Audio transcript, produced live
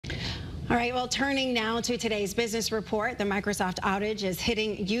All right, well, turning now to today's business report, the Microsoft outage is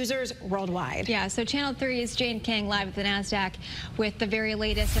hitting users worldwide. Yeah, so Channel 3's Jane King live at the NASDAQ with the very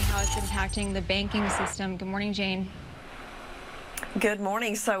latest of how it's impacting the banking system. Good morning, Jane. Good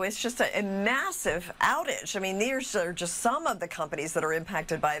morning. So it's just a massive outage. I mean, these are just some of the companies that are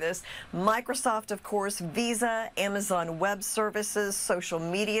impacted by this. Microsoft, of course, Visa, Amazon Web Services, social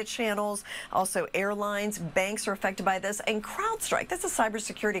media channels, also airlines, banks are affected by this, and CrowdStrike. That's a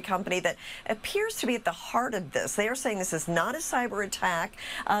cybersecurity company that appears to be at the heart of this. They are saying this is not a cyber attack.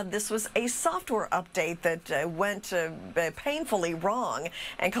 This was a software update that went painfully wrong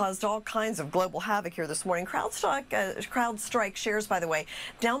and caused all kinds of global havoc here this morning. CrowdStrike shares, by the way,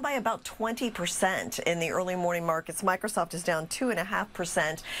 down by about 20% in the early morning markets. Microsoft is down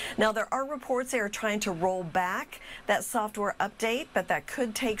 2.5%. Now, there are reports they are trying to roll back that software update, but that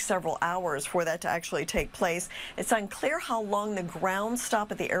could take several hours for that to actually take place. It's unclear how long the ground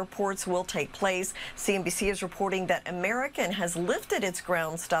stop at the airports will take place. CNBC is reporting that American has lifted its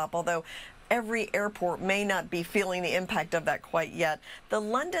ground stop, although every airport may not be feeling the impact of that quite yet. The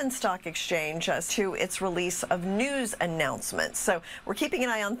London Stock Exchange to its release of news announcements. So we're keeping an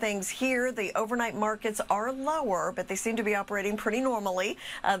eye on things here. The overnight markets are lower, but they seem to be operating pretty normally.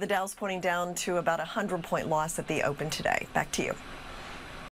 The Dow's pointing down to about a 100-point loss at the open today. Back to you.